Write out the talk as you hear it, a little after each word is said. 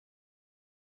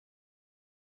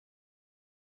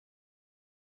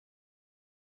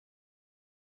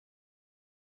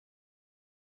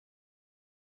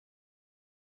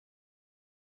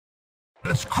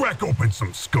Let's crack open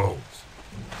some skulls.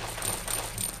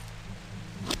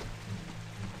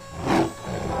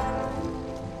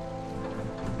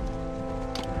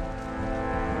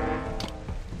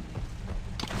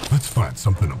 Let's find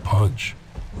something to punch.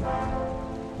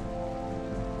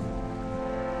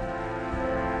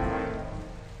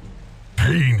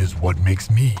 Pain is what makes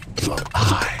me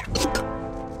alive.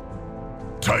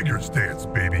 Tiger's dance,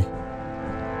 baby.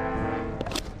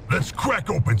 Let's crack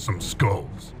open some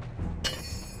skulls.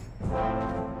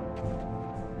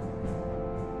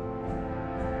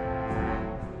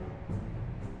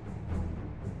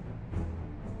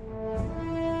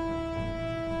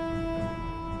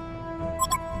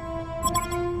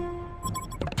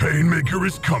 The Painmaker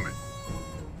is coming.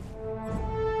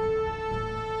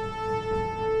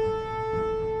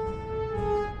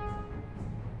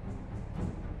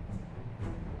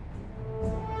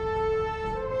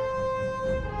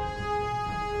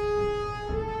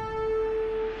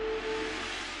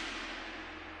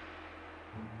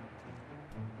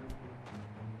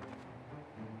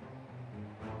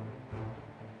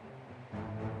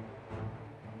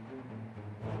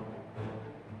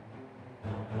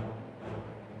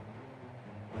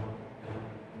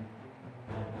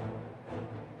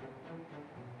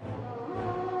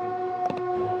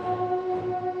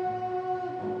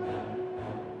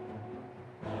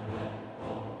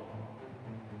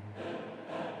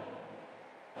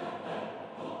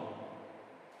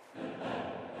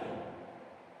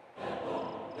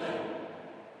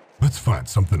 Let's find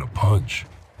something to punch.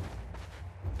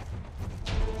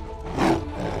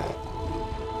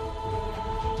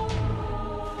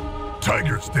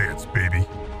 Tiger's dance, baby.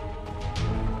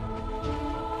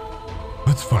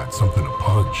 Let's find something to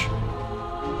punch.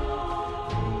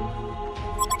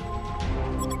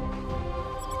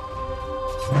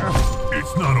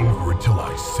 It's not over until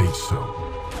I say so.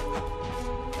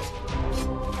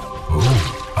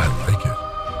 Oh, I like it.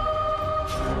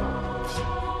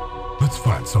 Let's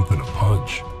find something to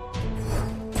punch.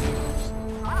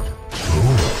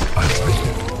 Oh, I like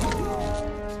it.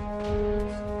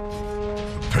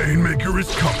 The Painmaker is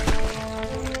coming.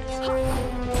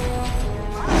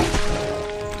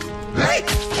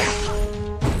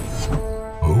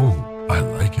 Oh, I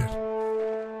like it.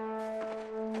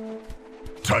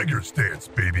 Tiger's dance,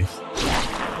 baby.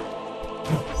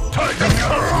 Tiger!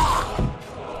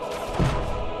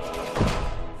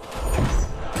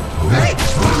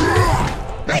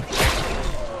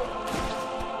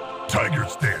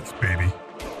 Tiger's dance, baby.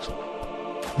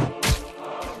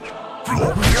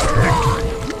 Victory.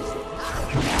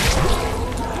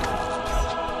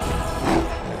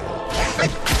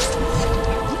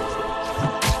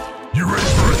 You ready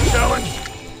for a challenge?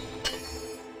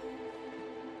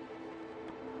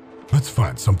 Let's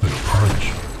find something to punch.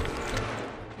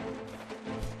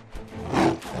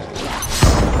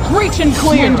 Reach and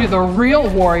clear. When do the real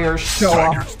warriors show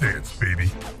up? Tiger's dance, baby.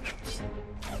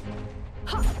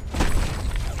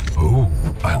 Oh,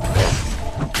 I like it.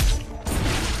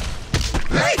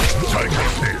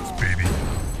 Tiger's dance, baby.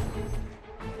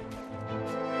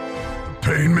 The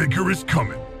Painmaker is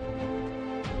coming.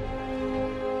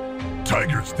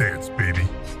 Tiger's dance, baby.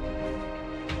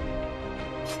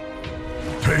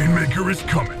 Painmaker is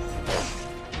coming.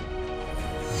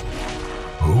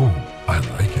 Oh, I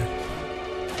like it.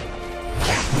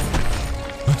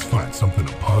 Let's find something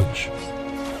to punch.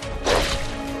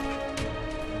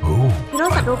 Oh, ฮีโร่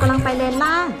ศัตรูกำลังไปเลน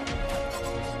ล่าง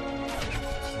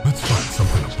Let's find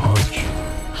something to punch.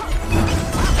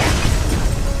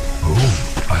 Oh,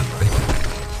 I like it.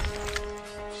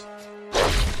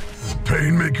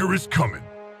 Painmaker is coming.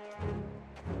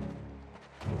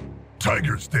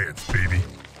 Tiger's dance, baby.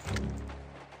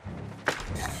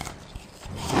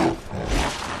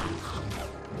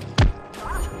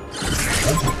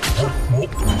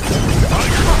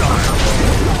 Tiger style.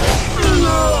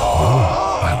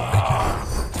 Oh, I like it.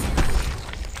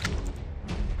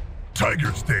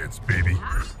 Tiger's dance, baby.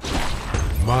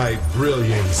 My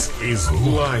brilliance is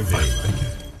blinding.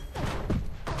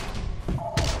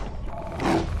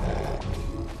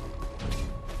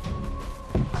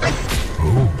 I like it.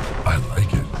 Oh, I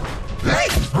like it.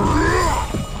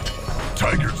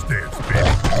 Tiger's dance,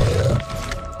 baby.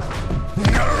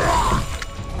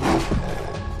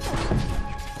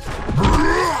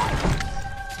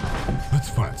 Let's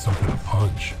find something to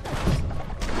punch.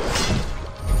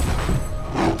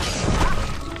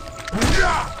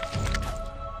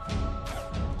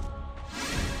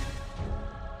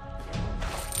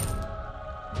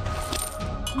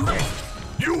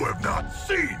 You have not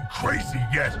seen crazy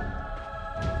yet.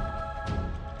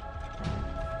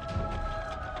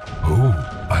 Oh,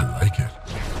 I like it.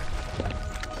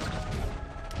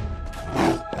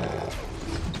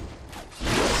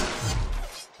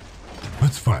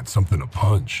 Let's find something to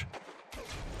punch.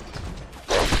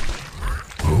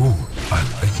 Oh, I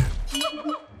like it.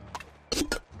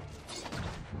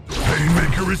 The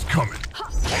Painmaker is coming.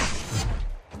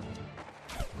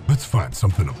 Let's find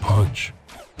something to punch.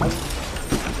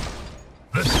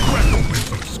 Let's crack open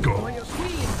some skulls.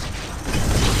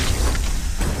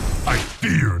 I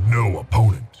fear no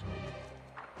opponent.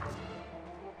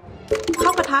 เข้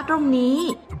าปะทะตรงนี้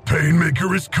The Painmaker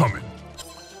is coming.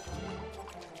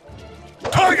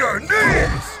 Tiger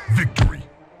knees! Victory.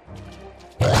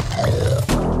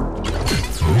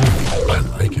 Oh, I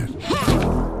like it.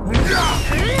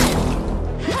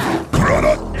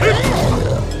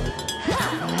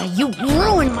 You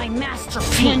ruined my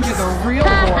masterpiece! When do the real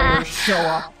warriors show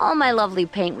up? All my lovely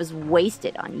paint was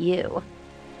wasted on you.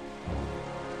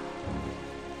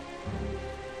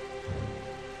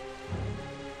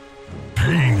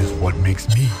 Pain is what makes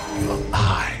me feel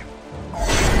alive.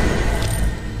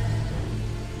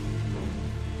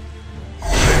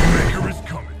 Painmaker is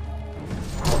coming.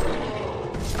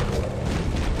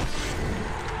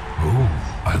 Oh,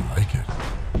 I like it.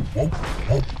 Whoop,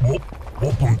 whoop, whoop,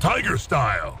 whoop 'em tiger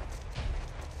style.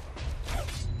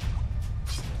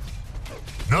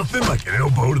 Nothing like an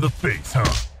elbow to the face,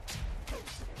 huh?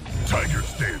 Tiger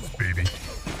stance, baby.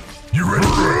 You ready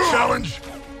for a challenge?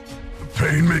 The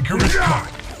Painmaker is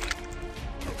coming.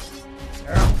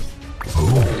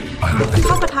 Oh, I like เ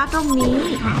ข้า it. ปะทะตรงนี้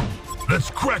Let's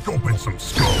crack open some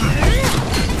skulls.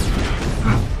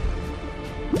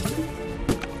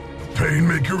 The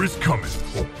Painmaker is coming.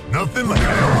 Nothing like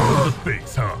an elbow to the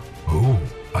face, huh? Oh,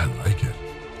 I like it.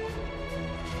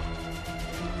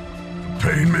 The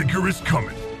Painmaker is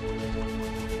coming.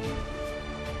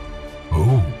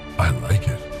 Oh, I like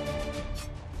it.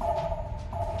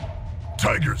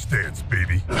 Tiger stance,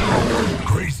 baby.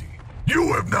 Crazy. You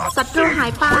have not ศัตรูหา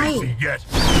ย seen ไป crazy yet.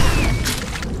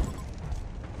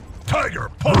 Tiger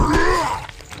punch.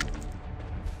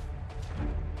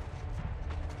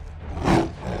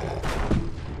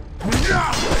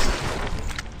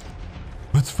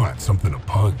 Let's find something to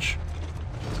punch.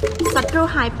 ศัตรู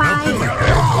หายไป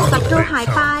ศัตรูหาย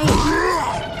ไป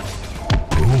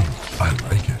Oh, I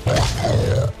like it.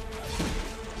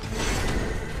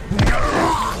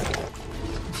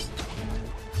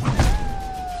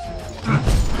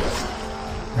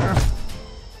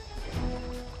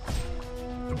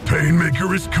 The Painmaker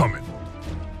is coming.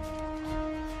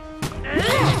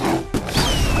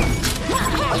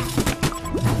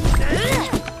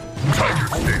 Tiger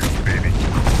stance, baby.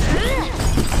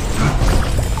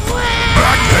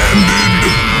 Backhanded.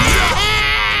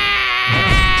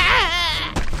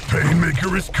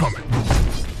 Painmaker is coming.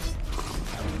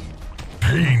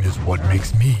 Pain is what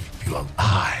makes me feel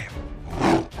alive.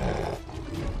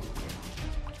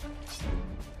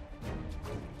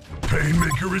 The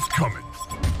Painmaker is coming.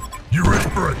 You ready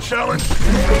for a challenge?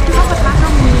 เข้าปะทะตร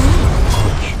งนี้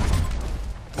Punch.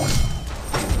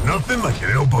 Nothing like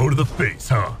an elbow to the face,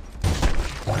 huh?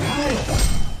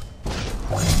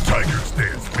 Tiger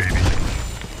stance, baby.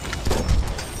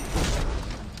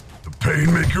 The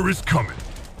Painmaker is coming.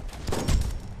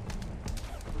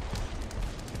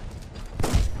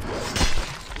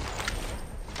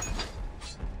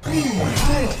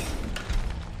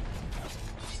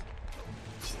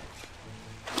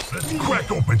 Let's crack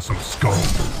open some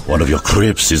skulls. One of your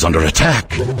crypts is under attack.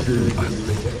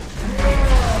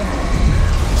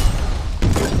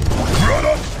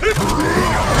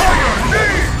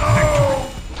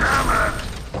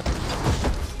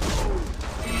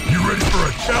 You ready for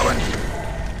a challenge?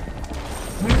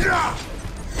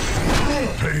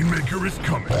 Painmaker is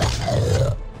coming.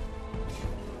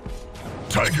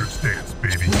 Tiger stance,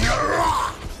 baby.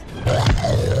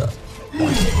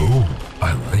 Oh,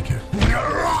 I like it.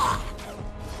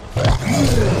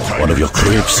 One of your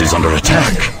crypts is under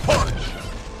attack. Punch.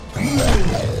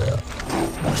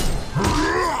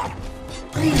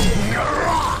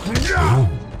 Oh,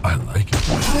 I like it.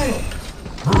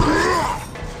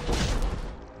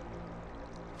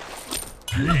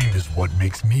 Pain is what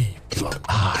makes me feel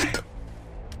alive.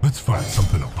 Let's find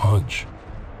something to punch.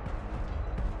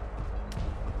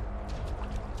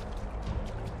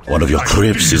 One of your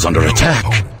crypts is under attack.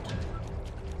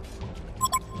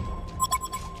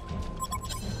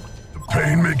 The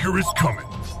Painmaker is coming.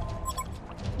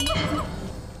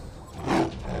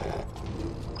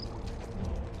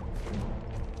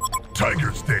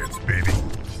 Tiger stance, baby.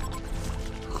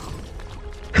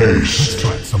 Let's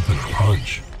find something to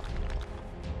punch.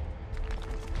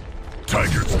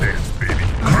 Tiger stance, baby.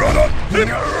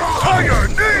 Tiger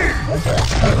knee!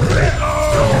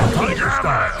 Tiger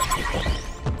style.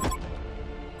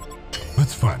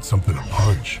 Let's find something to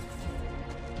punch.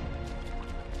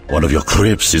 One of your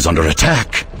crypts is under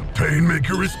attack. The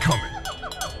Painmaker is coming.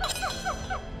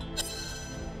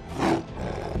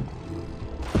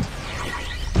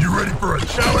 You ready for a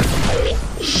challenge?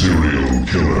 Serial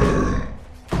killer.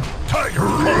 Tiger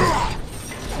Punch!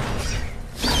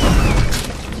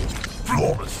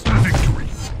 Flawless victory!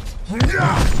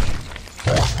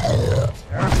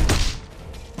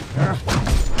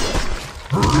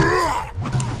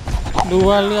 ดู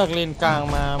ว่าเลือกเลนกลาง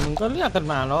มามึงก็เลือกกัน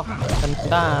มาเนาะกัน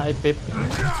ต้าไอ้เป๊ป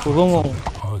กูก็งง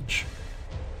Punch.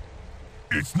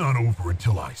 It's not over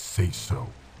until I say so.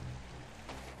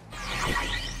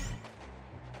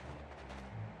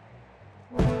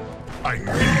 I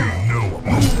fear no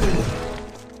opponent.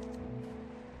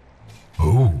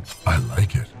 Oh, I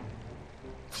like it.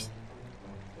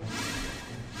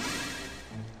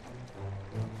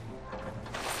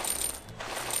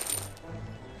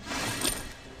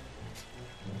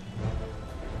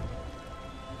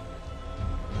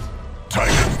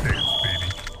 Tiger stance, baby.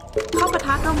 เข้าปะท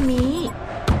ะตรงนี้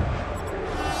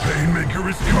Painmaker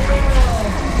is coming.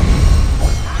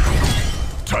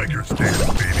 Tiger stance,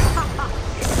 baby.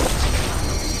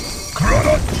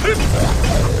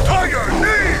 Tiger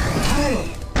knee!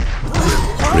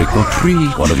 Trick or treat.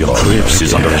 One of your crypts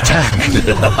is under attack.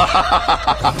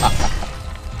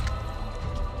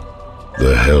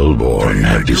 The Hellborn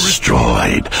have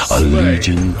destroyed a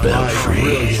Legion My belfry.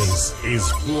 brilliance is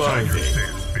Tiger blinding.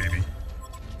 stance, baby.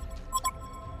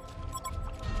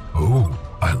 Oh,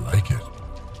 I like it.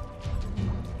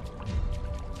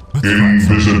 Let's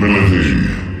Invisibility.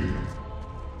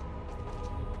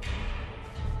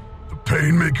 The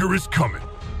Painmaker is coming.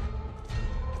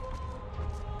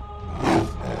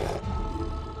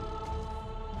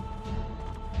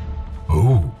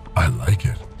 Oh, I like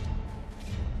it.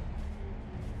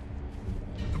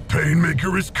 The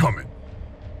Painmaker is coming.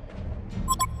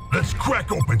 Let's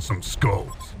crack open some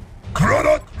skulls.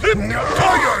 Tiger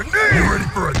knee! You ready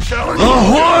for a challenge? The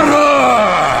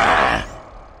Horror!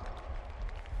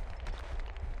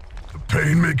 The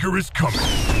Painmaker is coming.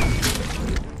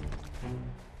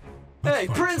 Hey,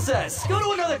 princess, go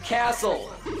to another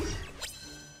castle.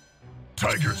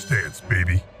 Tiger stance,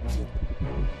 baby.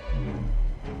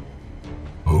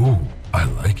 Oh, I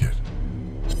like it.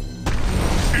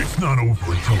 It's not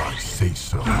over until I say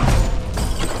so.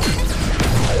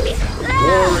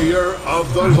 Warrior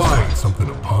of the Let's find light. something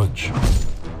to punch.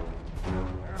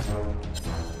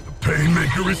 The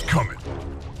Painmaker is coming.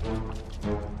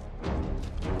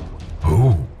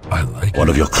 Oh, I like One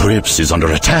it. of your crypts is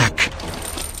under attack.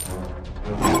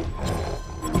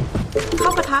 เข้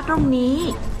าปะทะตรงนี้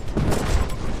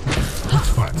Let's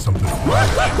find something to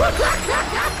punch.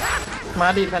 มา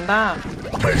ดิแพนด้า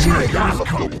Painmaker is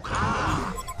coming.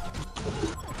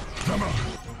 Time out.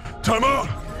 Time out.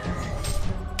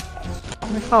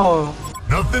 ไม่เข้า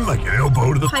Nothing like an elbow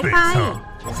to the High face, five. huh?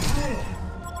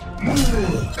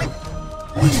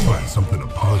 Let's find something to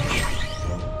punch.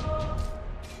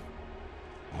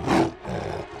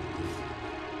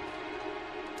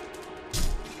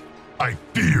 I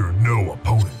fear no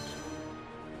opponent.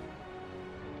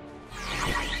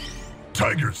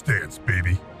 Tiger stance,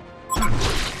 baby.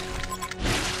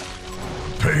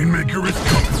 Painmaker is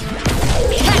coming.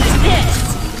 Catch this!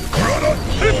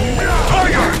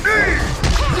 Tiger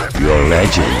knee! Your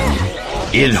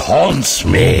legend, it haunts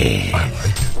me. I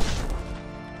like it.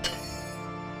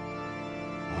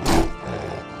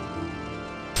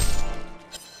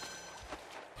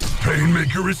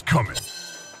 Painmaker is coming.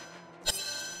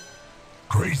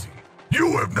 Crazy.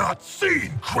 You have not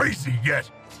seen crazy yet.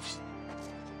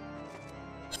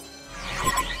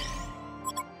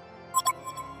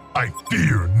 I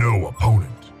fear no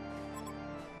opponent.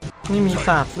 นี่มีศ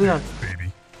าสตร์เลือก Baby.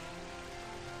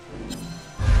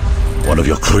 One of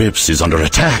your crypts is under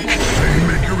attack.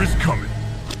 Painmaker is coming.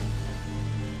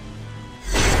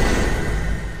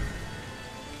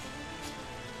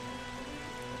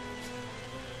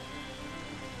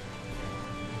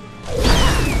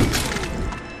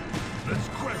 Let's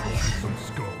crack open some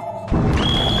skulls.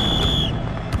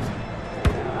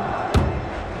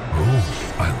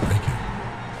 Oh, I like it.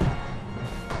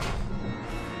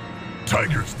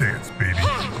 Tiger stance, baby.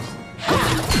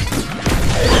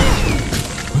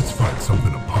 Let's find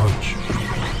something to punch.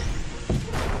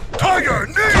 Tiger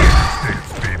knee!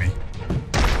 Stance, baby.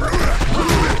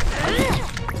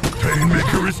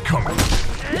 Painmaker is coming.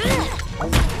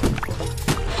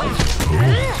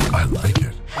 Oh, I like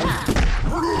it.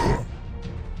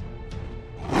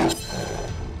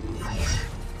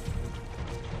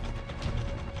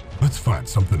 Let's find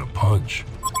something to punch.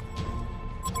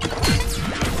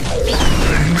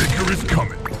 Painmaker is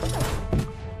coming.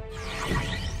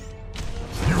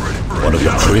 You ready for One of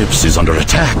your crypts is under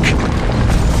attack.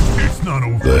 It's not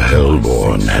over. The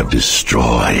Hellborn have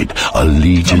destroyed a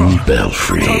Legion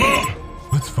belfry.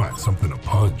 Let's find something to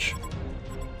punch.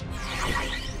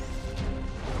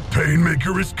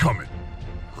 Painmaker is coming.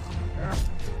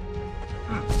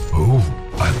 Oh,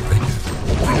 I like it.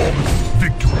 Flawless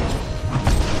victory.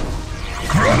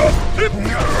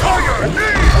 Tiger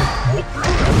knee!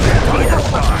 Tiger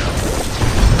style.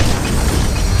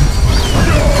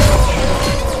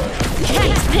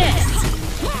 Catch this!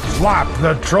 Slap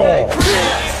the troll.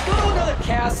 Let's go to another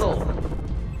castle.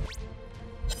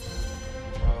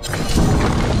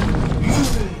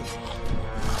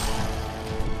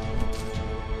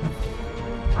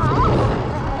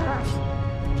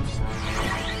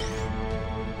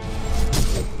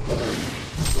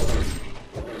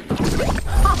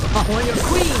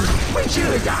 ไม่เชื่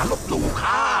ออย่าลบหลู่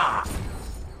ข้า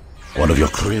One of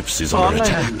your crypts is under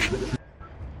attack.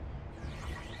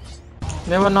 เ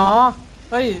นวานอ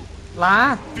เฮ้ยลา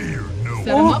Fear no.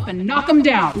 Set him up and knock him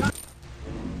down.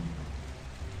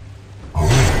 Oh,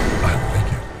 I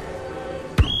like it.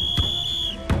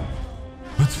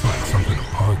 Let's find something to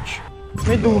punch. ไ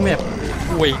ม่ดูแมพ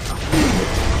อุ้ย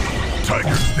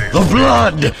Tiger stance. The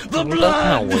blood! The มึงเลิกเ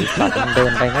ห่า blood! ไอ้สัตว์มันเดิ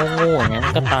นไปโง่ๆงั้น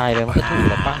ก็ตายเลยมันก็ถูก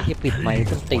แล้วป้าที่ปิดไม้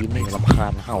ต้นตีนนี่รำคา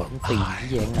ญเห่าต้นตีนที่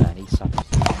แย้งงานไอ้สัตว์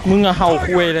มึงอะเห่า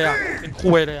คุยเลยอะเป็น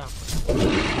คุยเลยอะ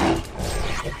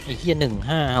ไอ้เหี้ย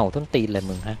15เห่าต้นตีนเลย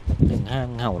มึงฮะ15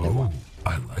มึงเห่าเลยวะ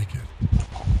Oh, I like it.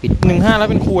 ปิด 15แล้ว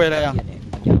เป็นคุยเลยอะ เหี้ยเนี่ย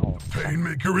มันจะเห่า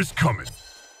Painmaker is coming.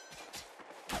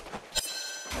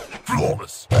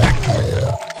 Flawless victory.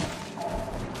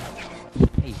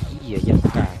 ไอ้เหี้ยยัง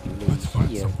กากอยู่เลย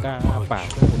เหี้ยกล้าอ้าปาก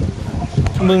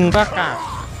มึงก็กาก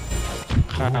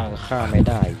ฆ่าไม่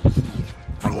ได้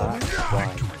พละวาย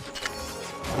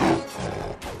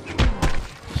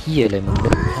เหี้ยเลยมึงเป็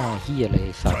นเหี้ยเลย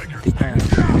สัตว์15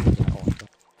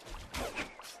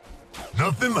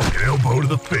 Nothing like an elbow to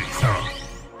the face, huh?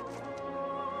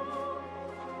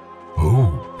 Oh,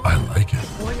 I like it.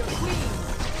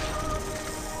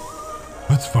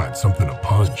 Let's find something to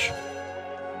punch.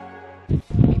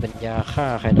 มีปัญญาฆ่า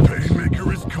ใครนะ Painmaker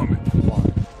is coming.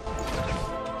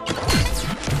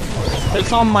 ไป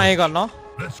ซ่อมไมค์ก่อนเนาะ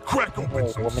Let's crack โอ้ open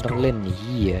โห some ไม่ต้อง skull. เล่นไอ้เ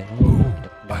หี้ย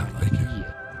I like it.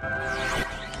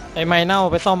 ไอ้ไม้เน่า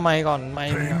ไปซ่อมไมค์ก่อนไม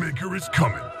ค์ Painmaker is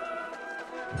coming.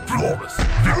 Flawless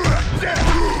victory.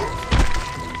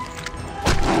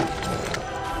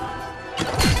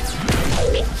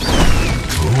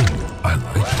 Oh, I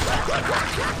like it.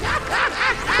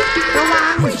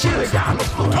 ไม่เชื่ออย่าลบ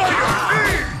หลู่ Tiger!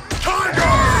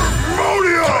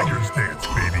 Pandamonium! Tiger stance,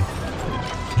 baby.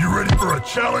 You ready for a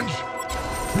challenge?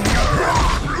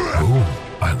 Oh,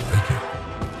 I like it.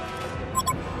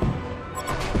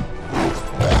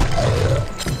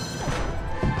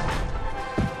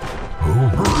 Oh,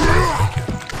 I like it.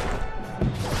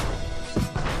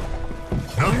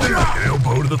 Nothing like an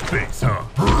elbow to the face, huh?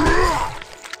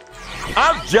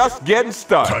 I'm just getting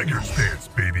started. Tiger stance,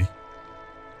 baby.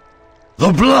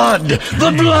 The blood!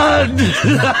 The blood!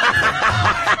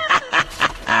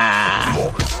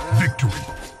 Flawless victory.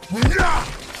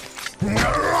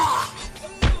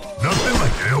 Nothing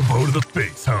like an elbow to the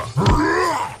face, huh?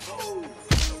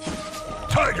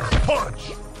 Tiger punch.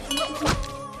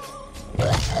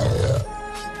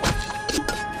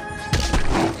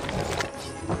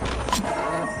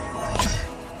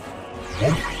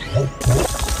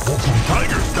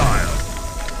 Tiger style.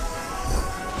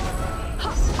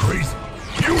 Crazy.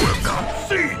 You have not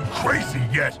seen crazy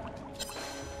yet.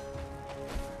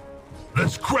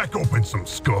 Let's crack open some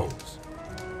skulls.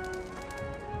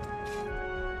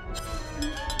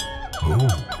 Oh,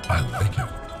 I like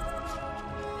it.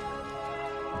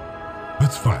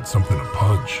 Let's find something to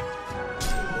punch.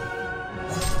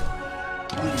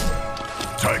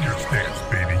 Tiger stance,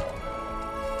 baby.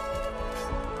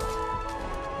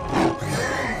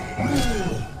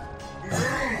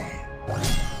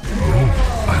 Oh,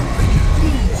 I like it.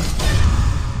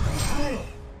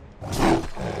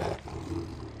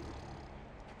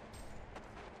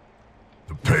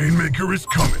 The Painmaker is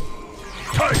coming.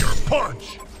 Tiger punch.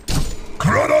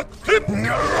 Krada tip.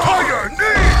 Tiger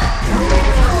knee.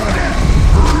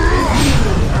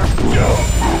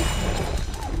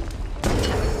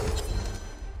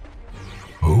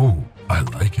 Oh, I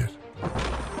like it.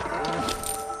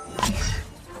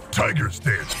 Tiger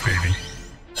stance, baby.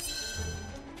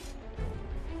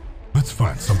 Let's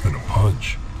find something to punch.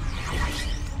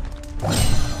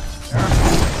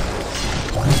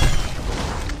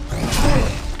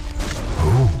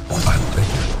 Oh, I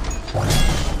like it.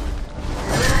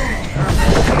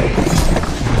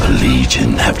 The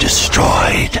Legion have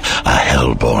destroyed a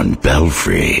Hellborn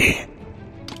belfry.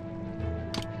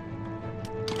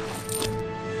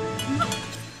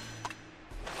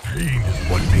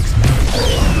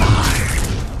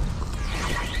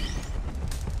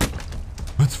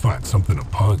 something to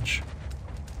punch.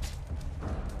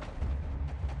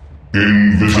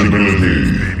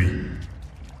 Invisibility. Baby.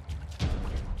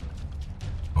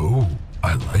 Oh,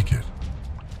 I like it.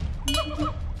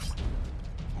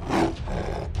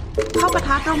 เข้าปะท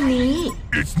ะตรงนี้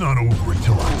It's not over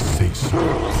until I say so.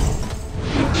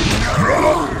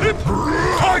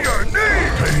 Tiger knee!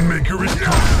 Painmaker is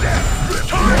coming.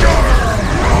 Tiger!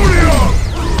 Rodeo!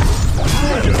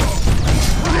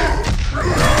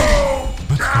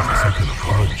 Let's find something to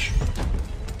punch.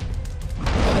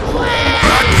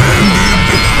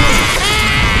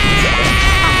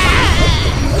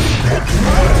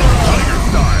 Tiger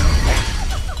style.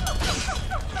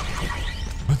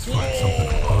 Let's find something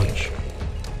to punch.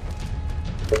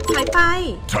 หายไป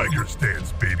Tiger stance,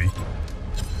 baby.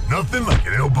 Nothing like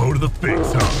an elbow to the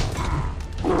face, huh?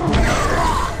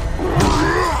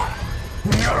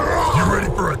 You ready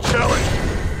for a challenge?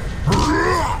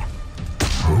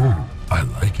 Oh, I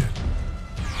like it.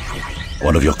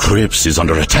 One of your crypts is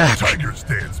under attack. Tiger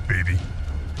stance, baby.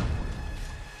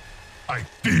 I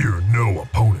fear no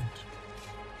opponent.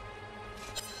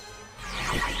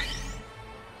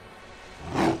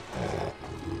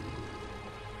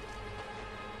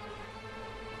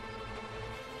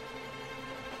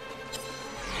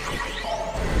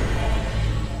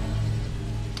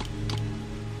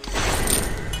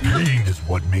 Pain is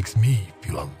what makes me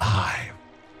feel alive.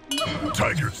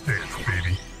 Tiger stance,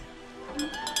 baby.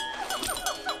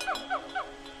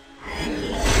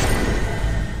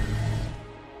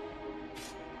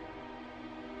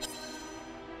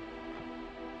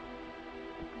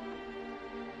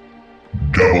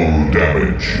 Double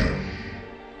damage.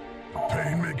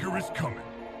 Painmaker is coming.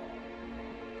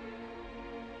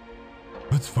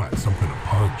 Let's find something to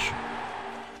punch.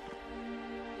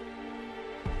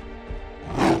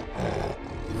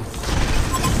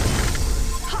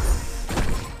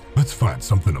 Let's find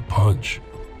something to punch.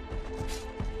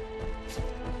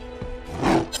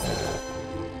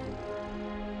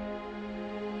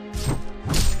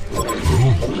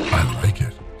 Oh, I like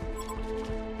it.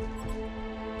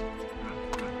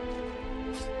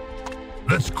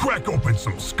 Let's crack open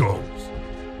some skulls.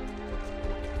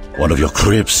 One of your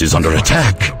crypts is under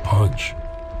attack. A punch.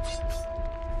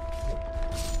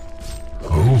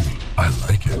 Oh, I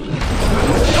like it.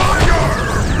 Tiger!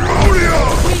 Rodeo!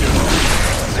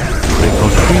 Trick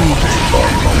or treat or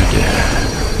murder.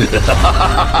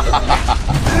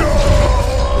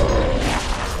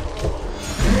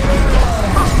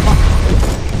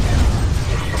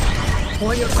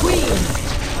 For your queen.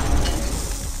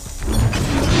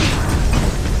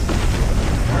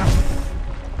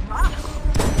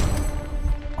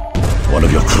 One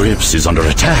of your crypts is under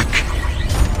attack.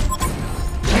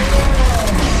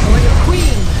 For your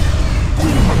queen.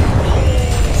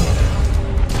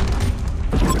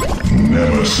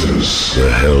 Nemesis. The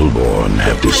Hellborn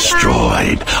have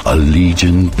destroyed a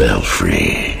Legion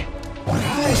belfry.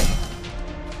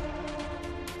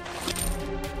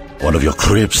 One of your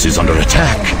crypts is under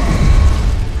attack.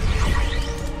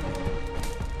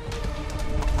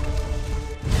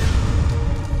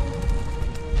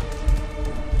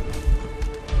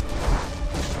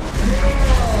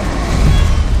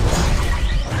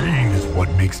 Pain is what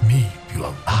makes me feel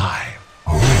alive.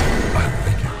 Oh, I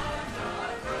like it.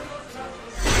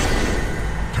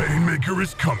 Painmaker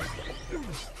is coming.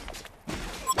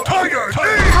 Tiger! เข้า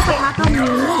ปะทะตรงนี้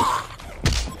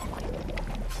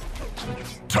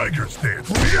Tiger stance.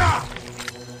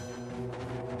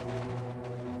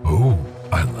 Oh,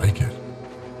 I like it.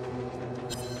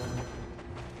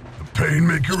 The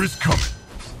Painmaker is coming.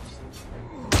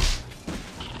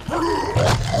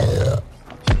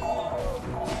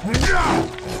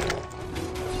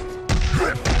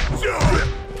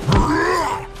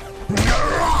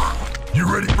 You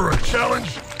ready for a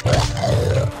challenge?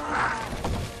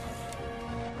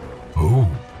 Oh,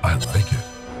 I like it.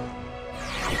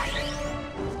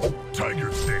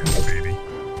 Tiger stance, baby.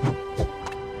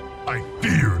 I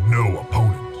fear no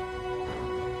opponent.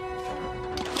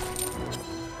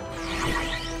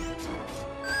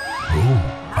 Oh,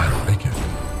 I like it.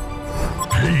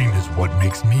 Pain is what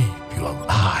makes me feel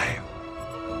alive.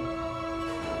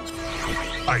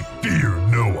 I fear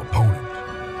no opponent.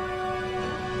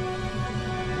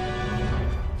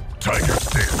 Tiger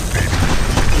stance, baby.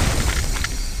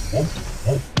 Whoop,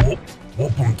 whoop, whoop,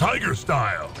 whoop 'em tiger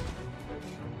style.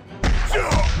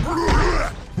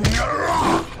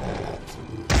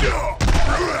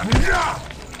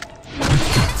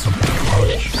 Something to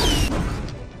punch.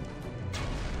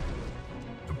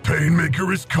 The Painmaker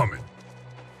is coming.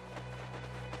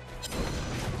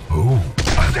 Oh,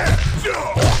 I like it.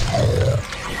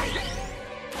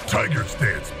 Tiger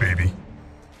stance, baby.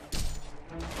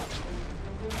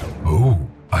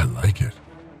 it.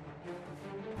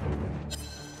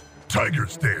 Tiger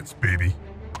stance, baby.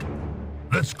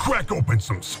 Let's crack open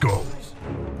some skulls.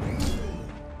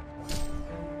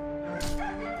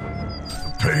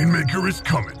 The Painmaker is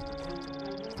coming.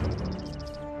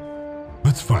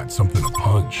 Let's find something to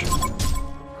punch.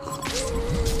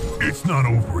 It's not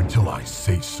over until I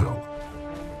say so.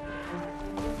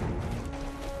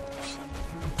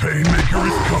 The Painmaker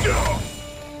is coming.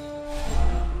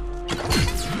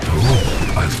 Oh,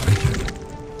 I like it.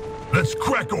 Let's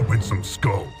crack open some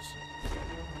skulls.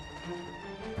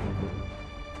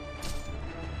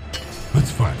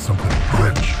 Let's find something to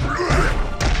punch.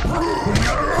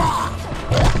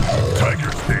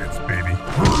 Tiger stance, baby.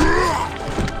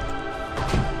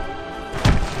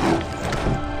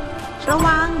 ระ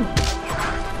วัง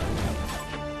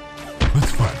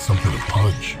Let's find something to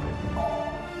punch.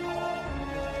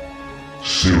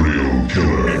 Serial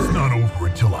killer. It's not over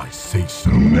until I say so.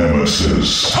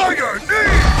 Nemesis. Tiger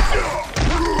knee!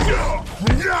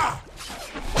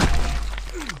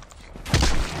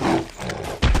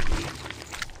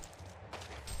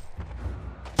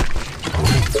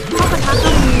 เข้าปะทะตร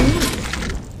งนี้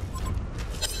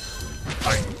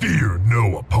I fear no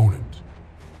opponent.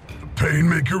 The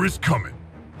Painmaker is coming.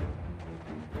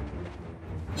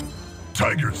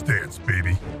 Tiger stance,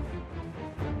 baby.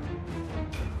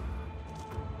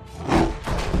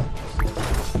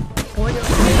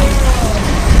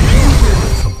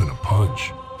 Something to punch.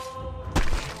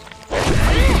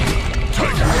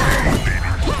 Tiger stance, baby.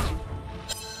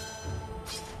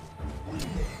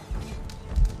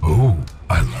 Oh,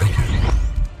 I like it.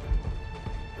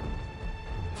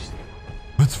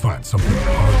 Let's find something to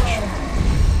punch.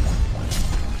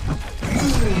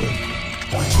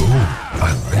 Oh, I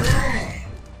like it.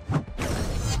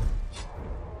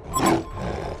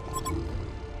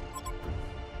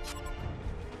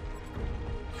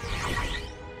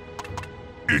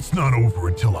 It's not over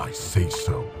until I say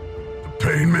so. The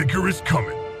Painmaker is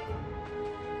coming.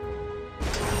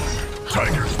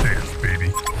 Tiger stance, baby.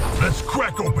 Let's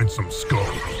crack open some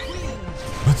skulls.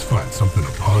 Let's find something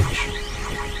to punch.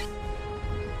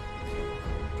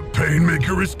 The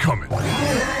Painmaker is coming.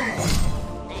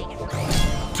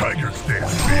 Tiger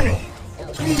stance, baby.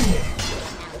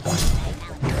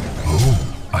 Oh,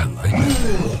 I like it.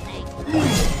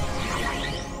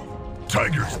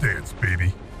 Tiger stance,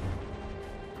 baby.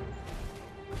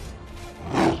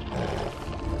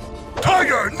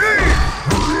 Tiger knee!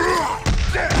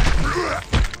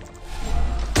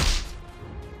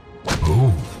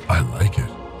 Oh, I like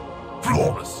it.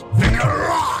 Flawless victory.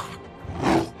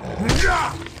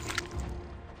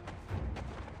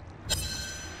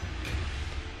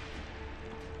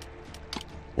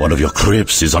 One of your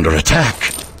crypts is under attack.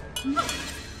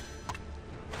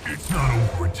 It's not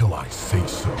over until I say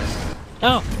so.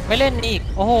 อ้าวไม่เล่นอีก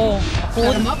โอ้โหคุ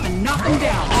ณ Set him up and knock him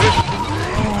down.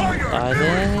 ตายแ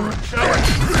ล้ว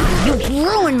You've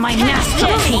ruined my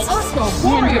masterpiece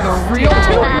Into the real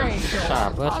warrior สาบ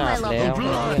ก็สาบแล้วเนี่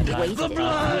ยยอม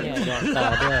ตา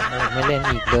ยด้วยโอ้ไม่เล่น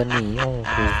อีกเดินหนีโอ้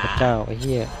โหพระเจ้าไอ้เ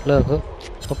หี้ยเลิกเถอะ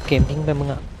ลบเกมทิ้งไปมึง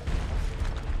อะ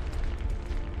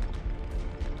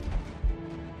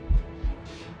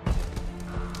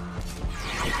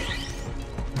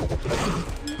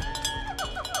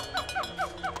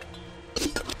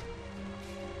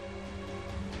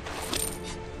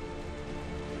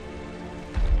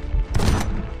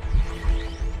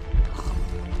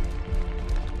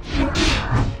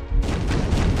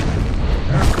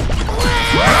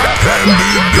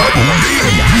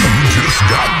Just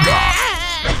got got.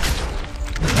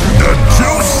 The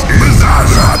juice is à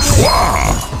toi.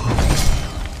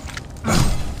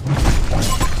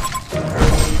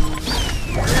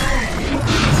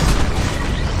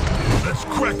 Let's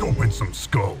crack open some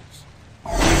skulls.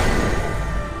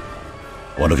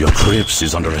 One of your crypts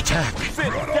is under attack.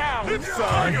 Sit down,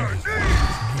 son.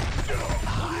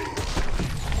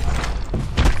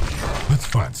 Let's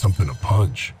find something to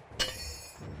punch.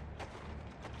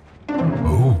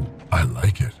 Oh, I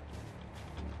like it.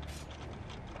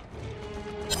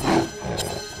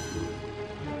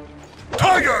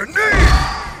 Tiger knee!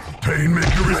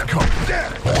 Painmaker is coming.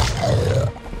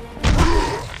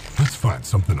 Let's find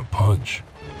something to punch.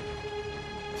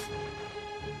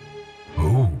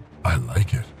 Oh, I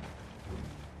like it.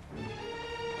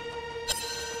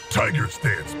 Tiger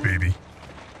stance, baby.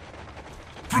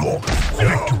 Flawless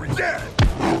victory.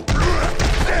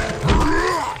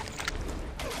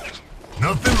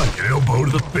 Nothing like an elbow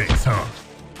to the face, huh?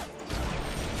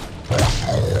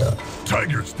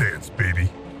 Tiger stance, baby.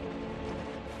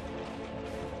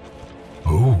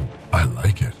 Oh, I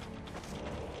like it.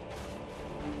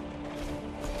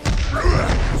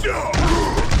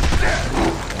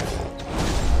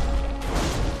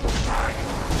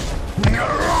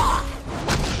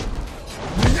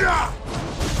 A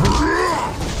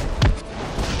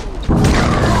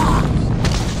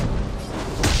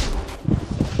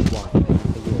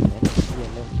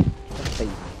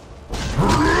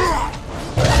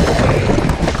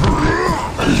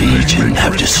legion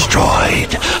have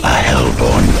destroyed a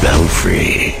hellborn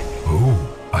belfry. Oh,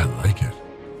 I like it.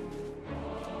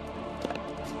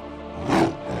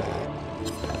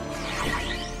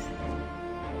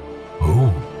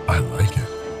 Oh, I like it.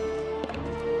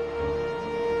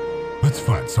 Let's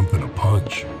find something to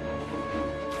punch.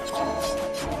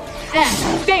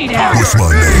 And stay down! What's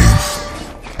my name?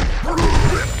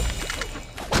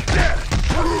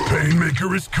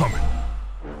 Painmaker is coming.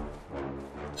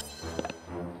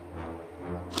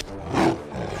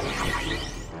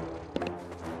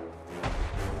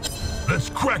 Let's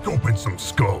crack open some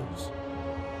skulls.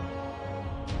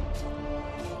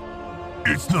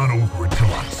 It's not over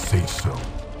until I say so.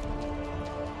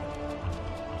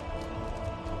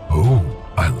 Oh,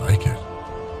 I like it.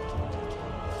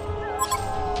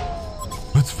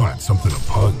 Let's find something to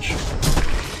punch.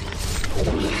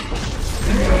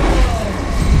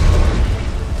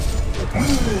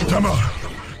 Time out!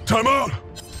 Time out!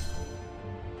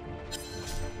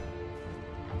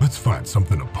 Let's find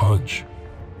something to punch.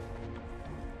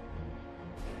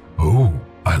 Oh,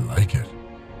 I like it.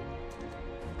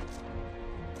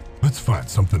 Let's find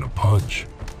something to punch.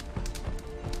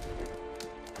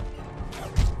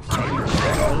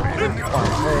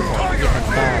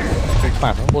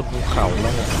 ปาดข้างบนภูเขาแล้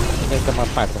วเนี่ยยังจะมา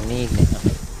ปาดตรงนี้อีกเนี่ย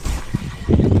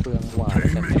เปลืองหวาน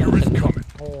แต่ไม่ต้องซื้อ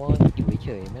โอ้ยอยู่เฉ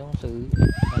ยๆไม่ต้องซื้อ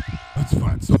Let's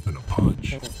find something to punch.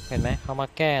 เห็นไหมเขามา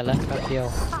แก้แล้วแป๊บเดียว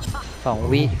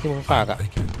2 วิที่มึงปากอ่ะ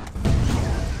Like it.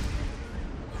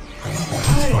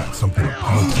 Let's find something to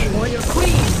punch. Warrior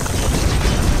Queen.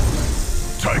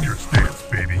 Tiger stance,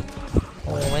 baby. โ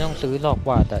อ้ไม่ต้องซื้อหรอกห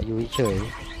วาดอ่ะอยู่เฉย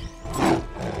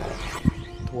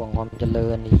ๆถ่วงความเจริ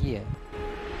ญนี่เหี้ย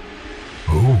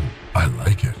Oh, I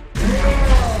like it.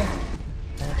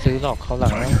 ซื้อหรอกเขาหลั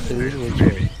งต้องซื้ออยู่เฉ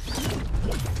ย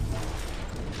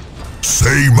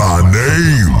Say my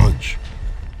name. Punch.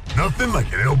 Nothing like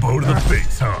an elbow to the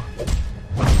face, huh?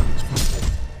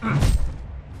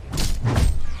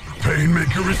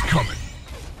 Painmaker is coming.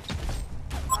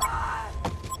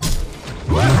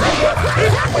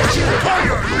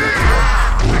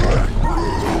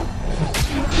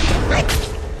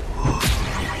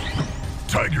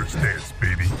 Tiger stance,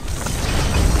 baby.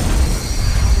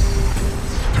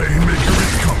 Painmaker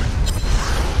is coming.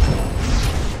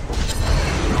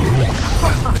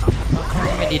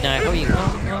 ไม่ดีนายเขาอีกเนาะ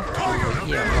เ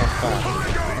หี้ยออกปา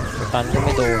กตันก็ไ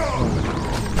ม่โดน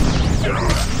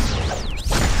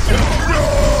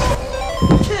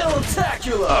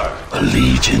Killtacular! A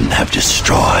legion have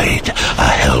destroyed a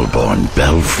hellborn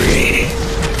belfry.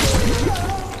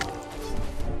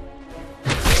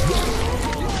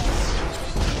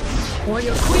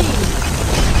 Warrior Queen.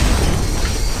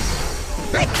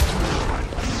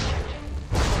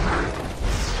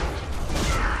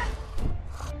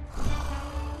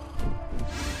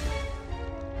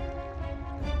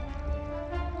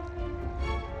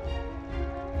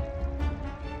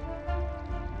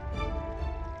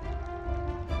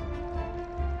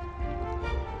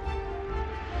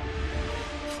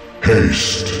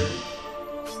 Haste.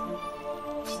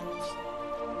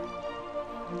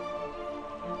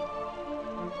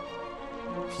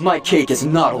 My cake is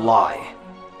not a lie.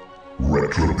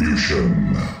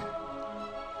 Retribution.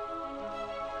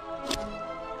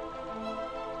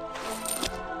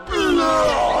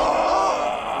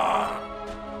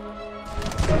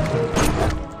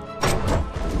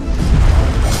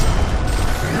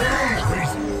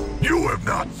 You have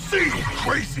not seen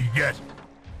crazy yet.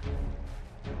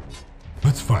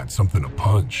 Let's find something to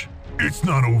punch. It's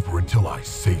not over until I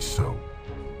say so.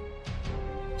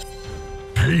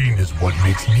 Pain is what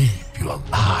makes me feel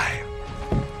alive.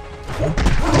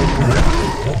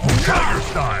 Tiger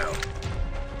style.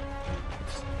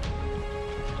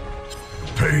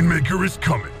 Painmaker is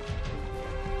coming.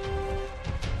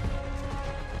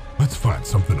 Let's find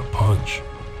something to punch.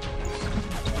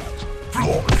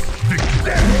 Flawless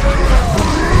victory.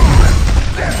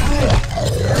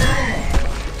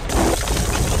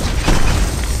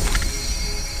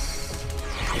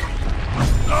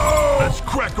 Let's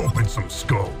crack open some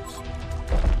skulls.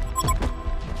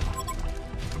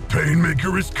 The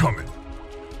Painmaker is coming.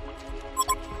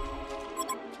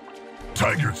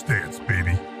 Tiger stance,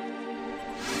 baby.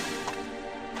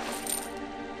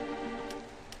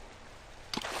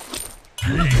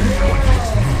 Pain is what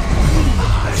makes me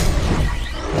alive.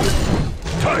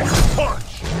 Tiger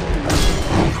punch.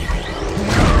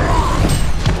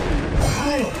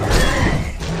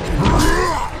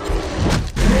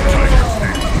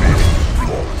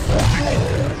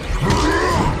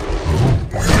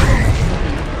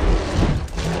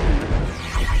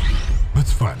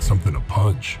 find something to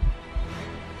punch.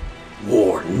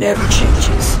 War never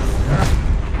changes.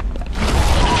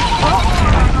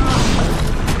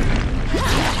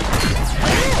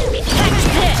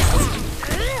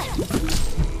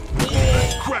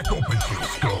 Crack open some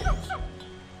skulls.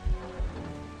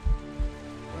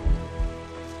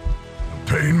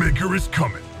 The Painmaker is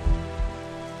coming.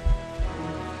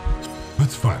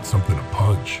 Let's find something to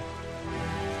punch.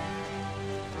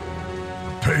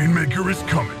 The Painmaker is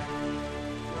coming.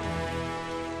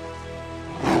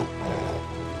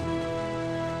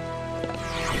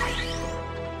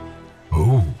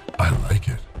 Oh, I like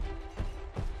it.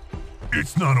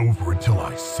 It's not over until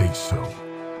I say so.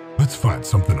 Let's find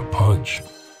something to punch.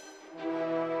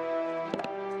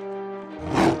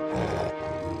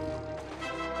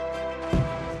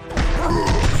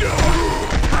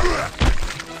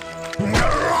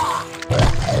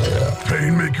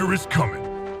 Painmaker is coming.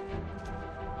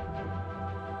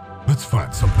 Let's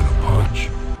find something to punch.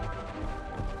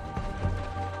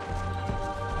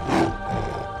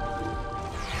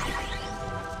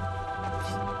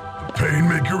 The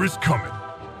Painmaker is coming.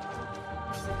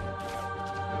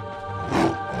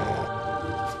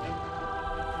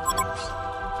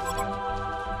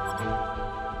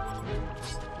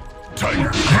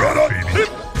 Tiger, baby.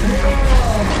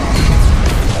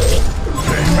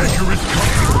 Painmaker is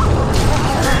coming.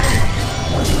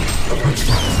 Let's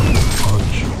find something to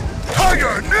punch.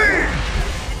 Tiger, knee!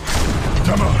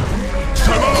 Come on.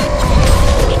 Come on!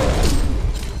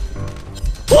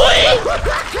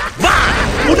 บ้า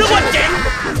กูนึกว่าเจ๋ง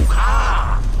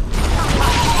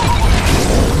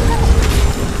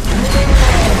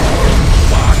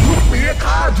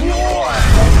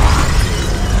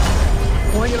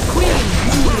For your queen.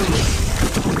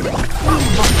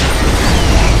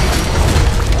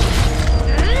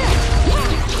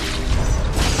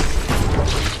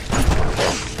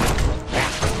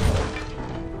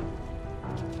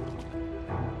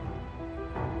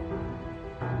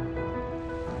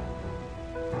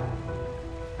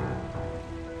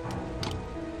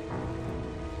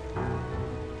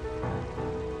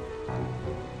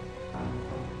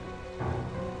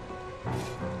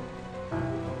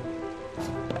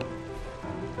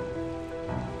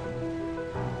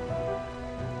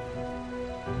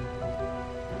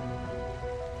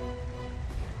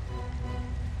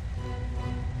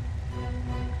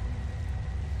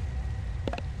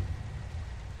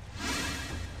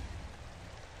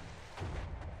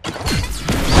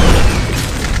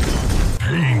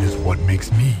 Pain is what makes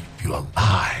me feel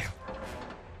alive.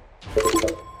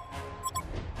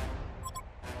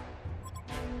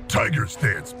 Tiger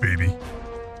stance, baby.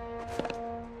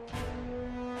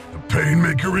 The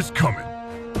Painmaker is coming.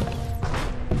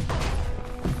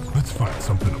 Let's find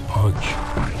something to punch.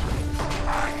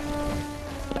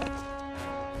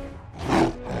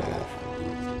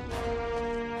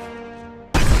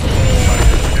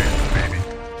 Tiger stance, baby.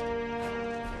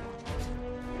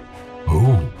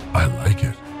 Oh, I like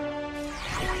it.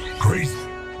 Crazy.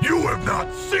 You have not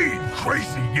seen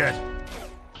crazy yet.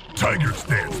 Tiger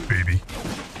stance, baby.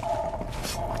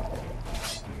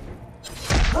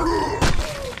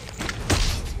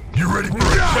 You ready for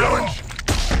a challenge?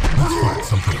 Let's find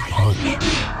something to punch.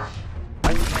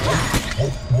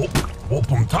 Whoop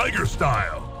 'em tiger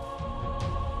style.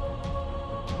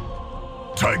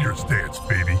 Tiger stance,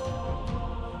 baby.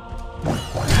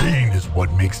 Pain is what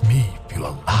makes me feel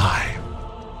alive.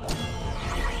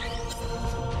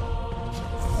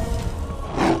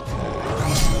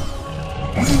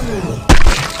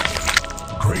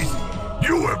 Crazy.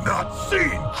 You have not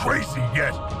seen crazy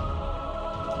yet.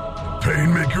 The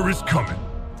Painmaker is coming.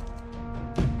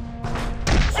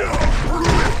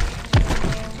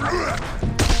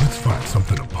 Let's find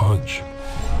something to punch.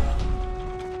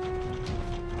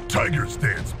 Tiger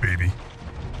stance, baby.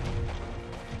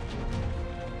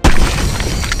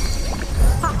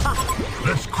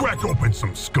 Let's crack open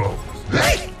some skulls.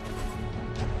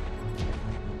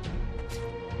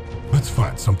 Let's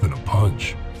find something to punch.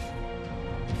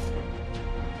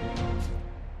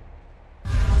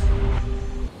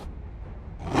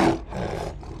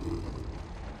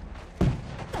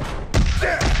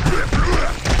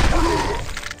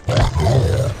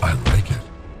 Oh, I like it.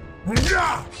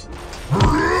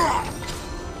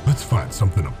 Let's find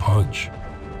something to punch.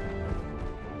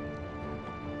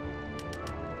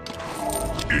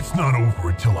 It's not over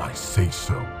until I say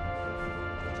so.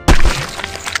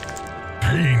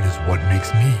 Pain is what makes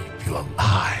me feel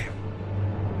alive.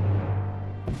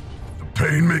 The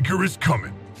Painmaker is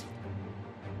coming.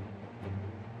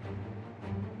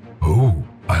 Oh,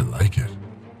 I like it.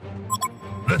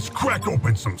 Let's crack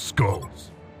open some skulls.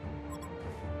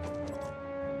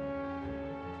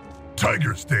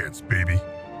 Tiger stance, baby.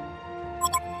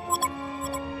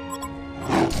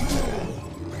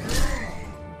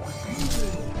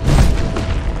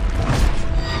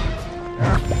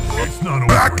 It's not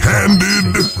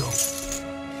backhanded.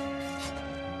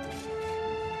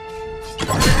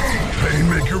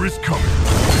 Painmaker is coming.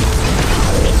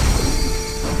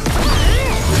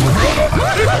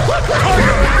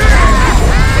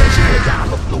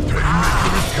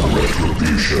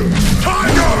 Retribution.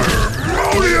 Pandamonium!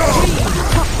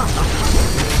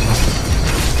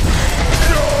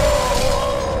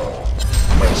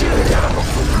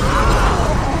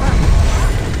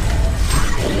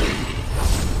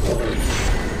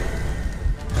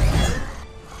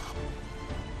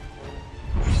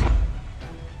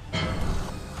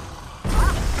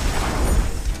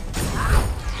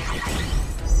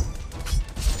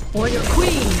 Warrior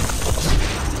Queen.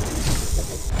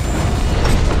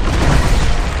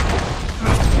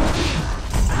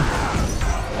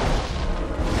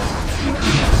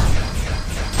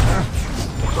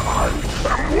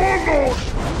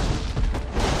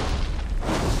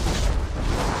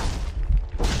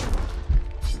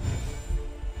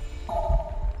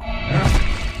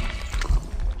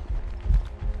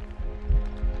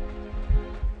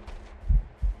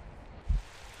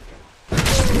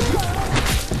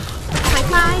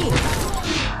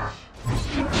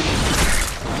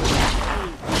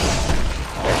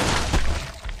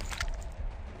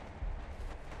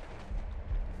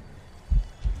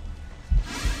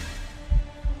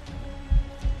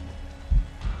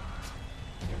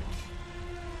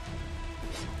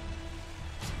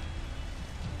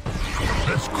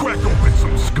 Let's crack open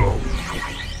some skulls.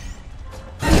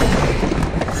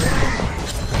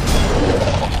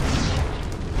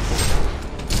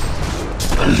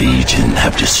 The Legion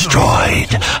have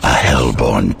destroyed a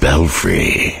hellborn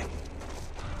belfry.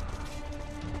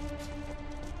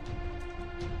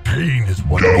 Pain is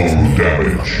what makes me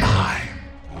alive.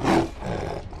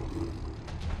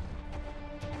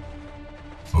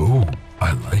 Oh,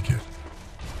 I like it.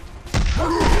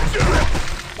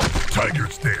 Tiger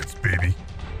stance, baby.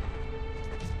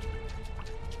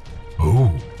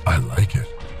 Oh, I like it.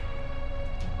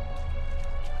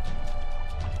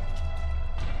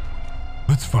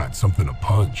 Let's find something to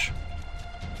punch.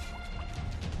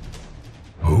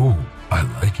 Oh, I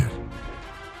like it.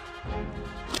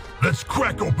 Let's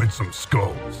crack open some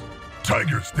skulls.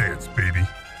 Tiger stance, baby.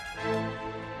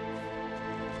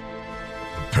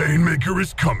 The Painmaker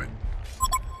is coming.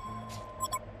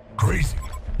 Crazy.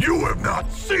 You have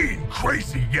not seen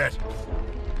crazy yet.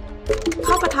 เ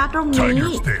ข้าปะทะตรงนี้ Tiger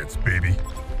stance, baby.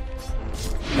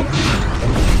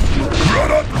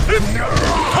 Run up!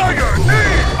 Tiger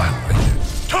knee! I like it.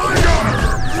 Tiger!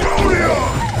 Rodeo!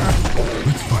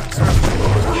 Let's find something to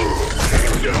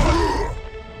punch.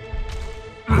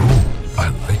 Oh, I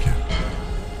like it.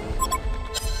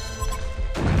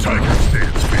 Tiger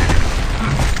stance, baby.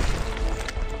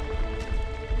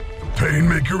 The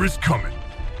Painmaker is coming.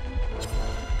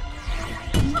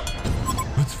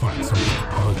 Let's find something to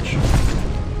punch.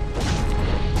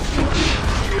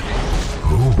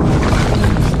 Oh.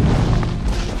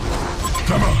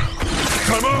 Time out!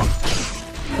 Time out!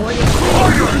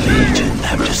 The Legion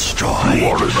have destroyed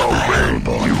a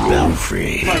hellborn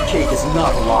belfry. My cake is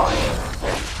not alive.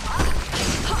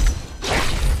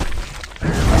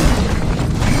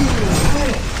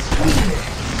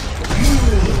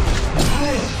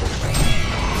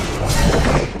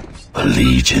 The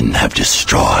Legion have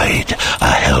destroyed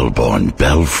a hellborn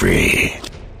belfry.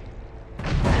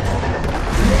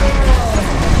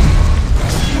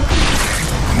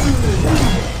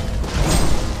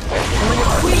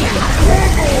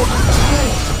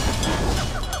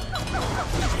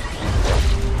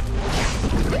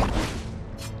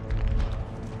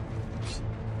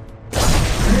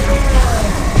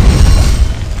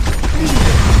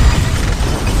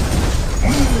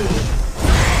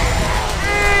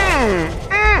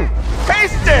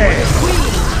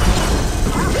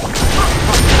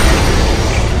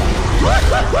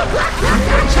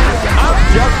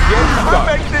 I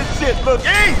make this shit look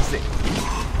easy.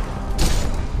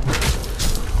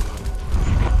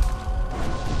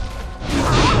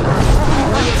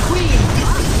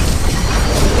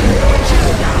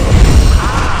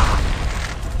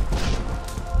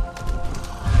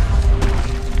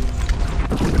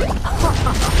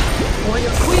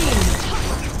 Warrior Queen.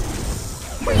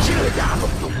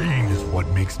 Pain is what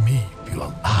makes me feel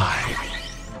alive.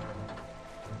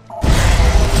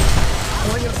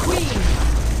 Warrior Queen.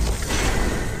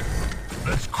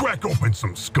 Let's crack open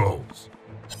some skulls.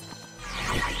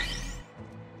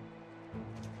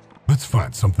 Let's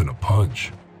find something to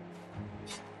punch.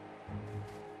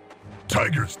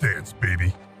 Tiger stance,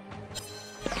 baby.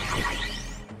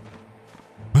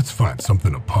 Let's find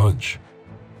something to punch.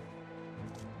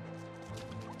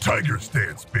 Tiger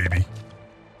stance, baby.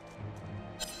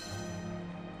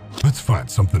 Let's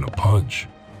find something to punch.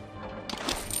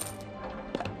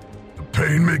 The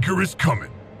Painmaker is coming.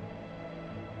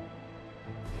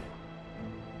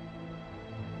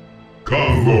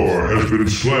 Convor has been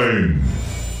slain.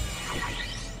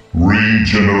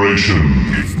 Regeneration.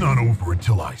 It's not over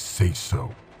until I say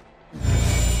so.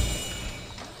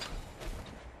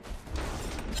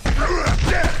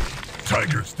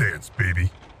 Tiger stance, baby.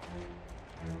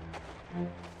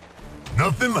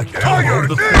 Nothing like Tiger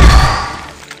the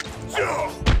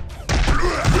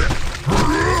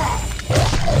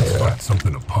Let's find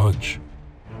something to punch.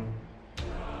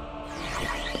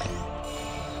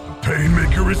 The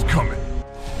Painmaker is coming.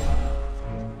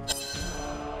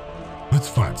 Let's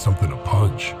find something to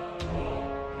punch.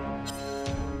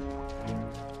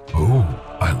 Oh,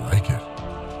 I like it.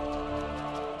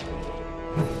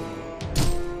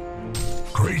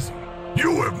 Crazy.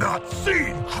 You have not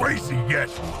seen crazy yet.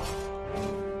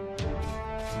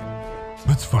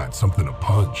 Let's find something to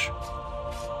punch.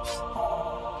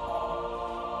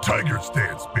 Tiger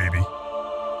stance, baby.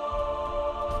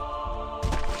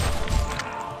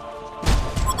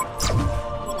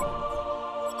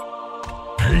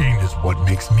 Pain is what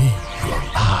makes me feel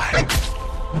alive.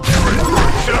 You ready for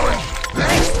a challenge?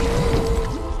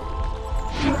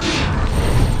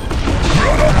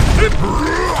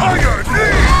 Tiger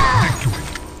knee! Victory.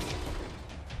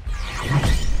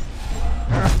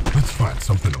 Let's find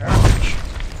something to punch.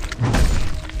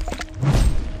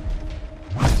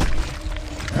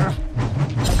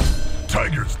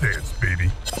 Tiger stance,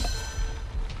 baby.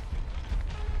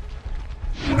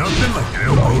 Nothing like an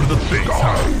elbow to the face,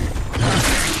 huh?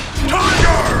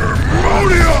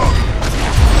 Pandamonium!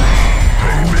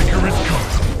 Painmaker is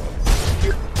coming.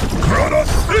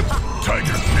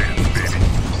 Tiger stance, baby.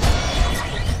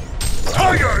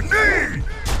 Tiger knee!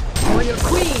 For your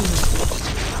queen.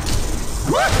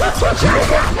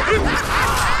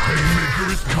 Painmaker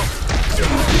is coming.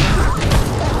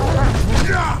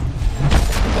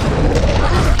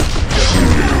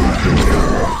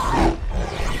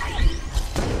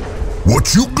 What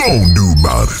you gonna do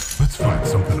about it? Let's find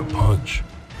something to punch.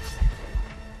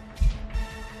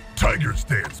 Tiger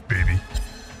stance, baby.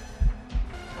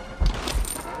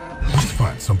 Let's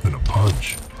find something to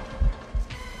punch.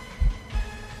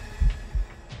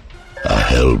 A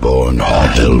hellborn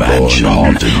haunted mansion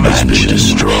has been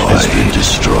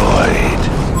destroyed.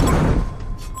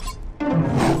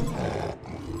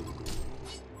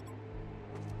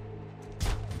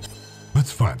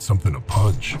 Let's find something to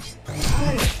punch.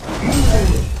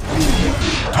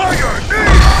 Tiger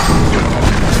knee!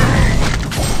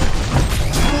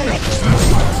 Let's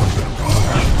find something to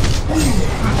punch.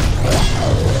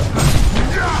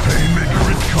 Painmaker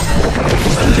is coming.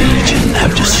 The Legion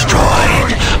have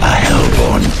destroyed a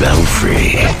hellborn belfry.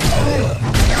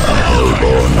 A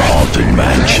hellborn haunted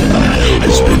mansion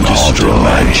has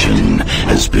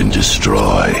been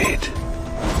destroyed.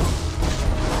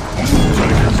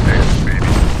 Tiger stance, baby.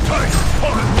 Tiger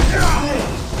punch!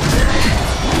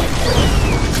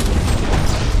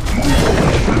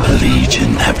 The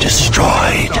Legion have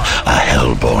destroyed a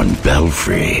hellborn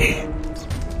belfry.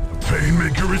 The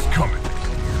Painmaker is coming.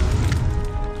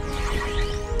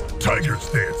 Tiger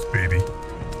stance, baby.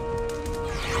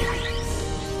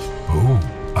 Oh,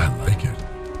 I like it.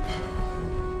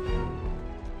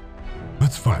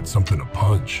 Let's find something to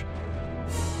punch.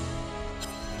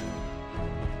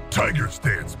 Tiger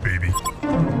stance, baby.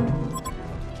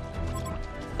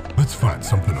 Let's find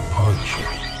something to punch.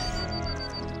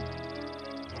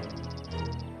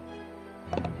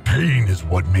 Pain is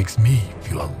what makes me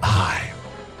feel alive.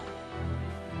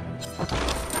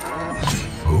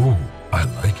 Oh, I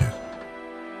like it.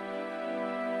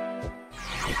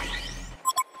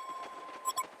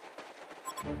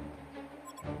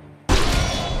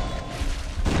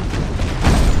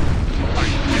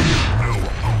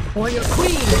 For your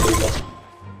queen.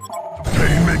 The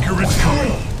Painmaker is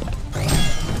coming.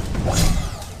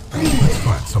 Let's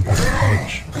find something to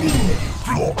punch.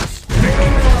 Flawless.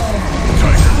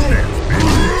 Tiger stance,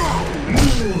 baby.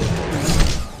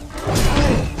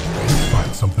 Let's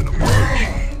find something to punch.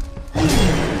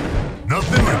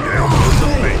 Nothing like the elbow in the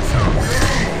face, huh?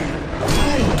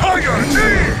 Tiger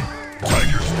knee!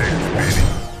 Tiger stance, baby.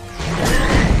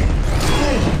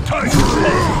 Tiger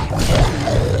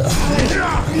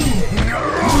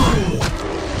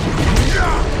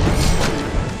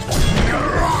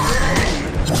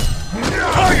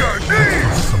Tiger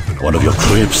knee! One of your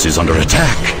crypts is under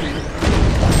attack.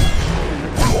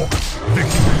 Flawless.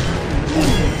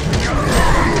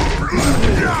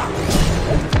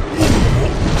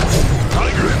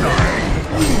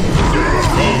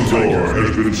 Condor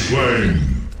has been slain.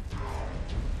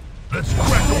 Let's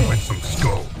crack open some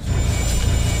skulls.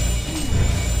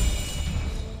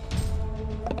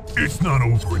 It's not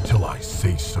over until I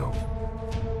say so.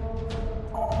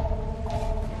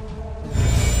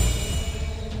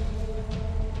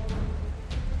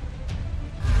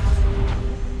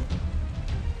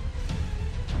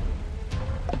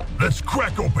 Let's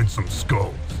crack open some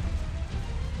skulls.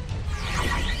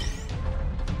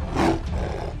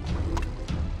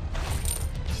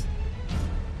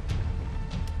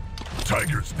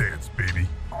 Tiger stance, baby.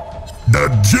 The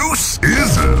juice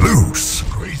is loose.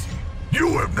 Crazy.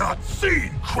 You have not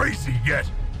seen crazy yet.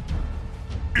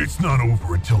 It's not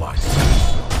over until I say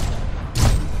so.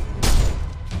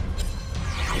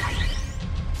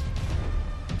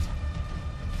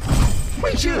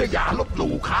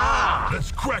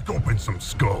 Let's crack open some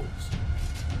skulls.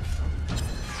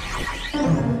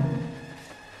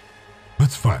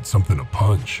 Let's find something to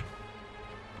punch.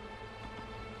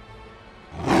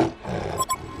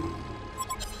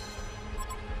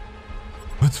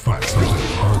 Let's find something to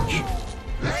punch.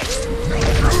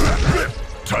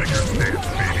 Tiger stance,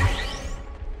 baby.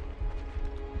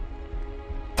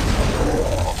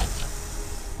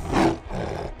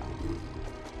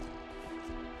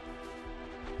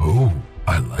 Oh,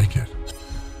 I like it.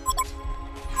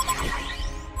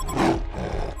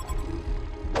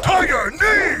 Tiger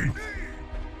knee!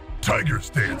 Tiger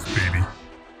stance, baby.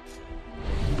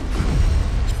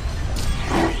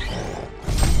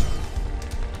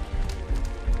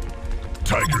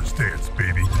 Tiger stance,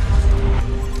 baby.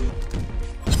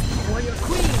 Warrior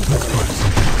Queen. Let's find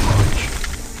something to punch.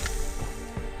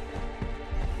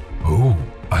 Oh,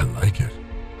 I like it.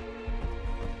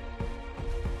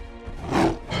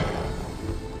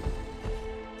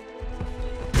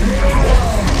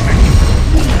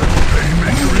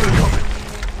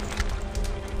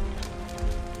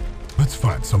 Let's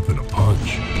find something to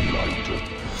punch.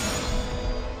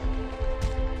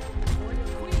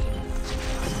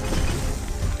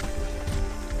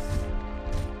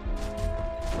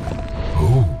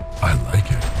 Oh, I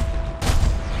like it.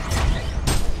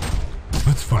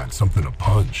 Let's find something to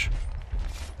punch.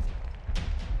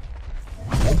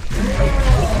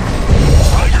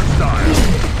 Tiger style.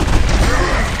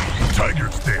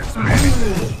 Tiger stance, baby.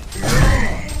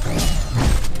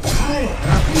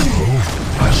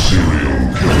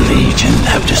 The Legion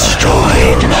have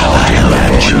destroyed Haunted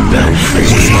Mansion. Belfry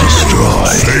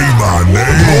destroyed. Say my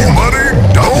name, buddy.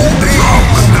 Don't drop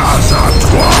the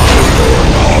Nazatwa.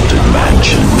 Haunted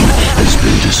Mansion has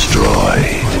been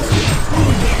destroyed.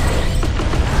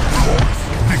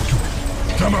 Victory.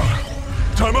 Time out.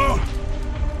 Time out.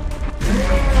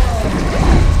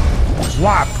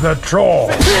 Swap the troll.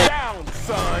 Sit down,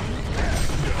 son.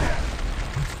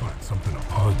 Let's find something to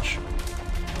punch.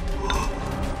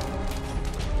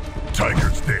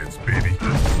 Tiger stance, baby.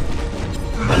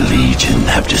 The Legion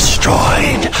have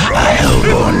destroyed a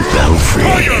Hellborn Belfry.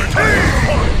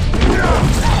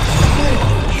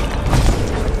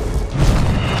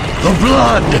 The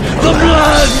blood! The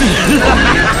blood!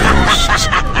 Ghosts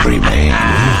remain. I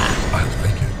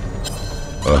like it.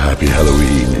 A happy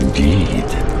Halloween indeed.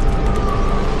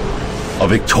 A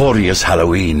victorious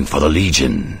Halloween for the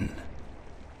Legion.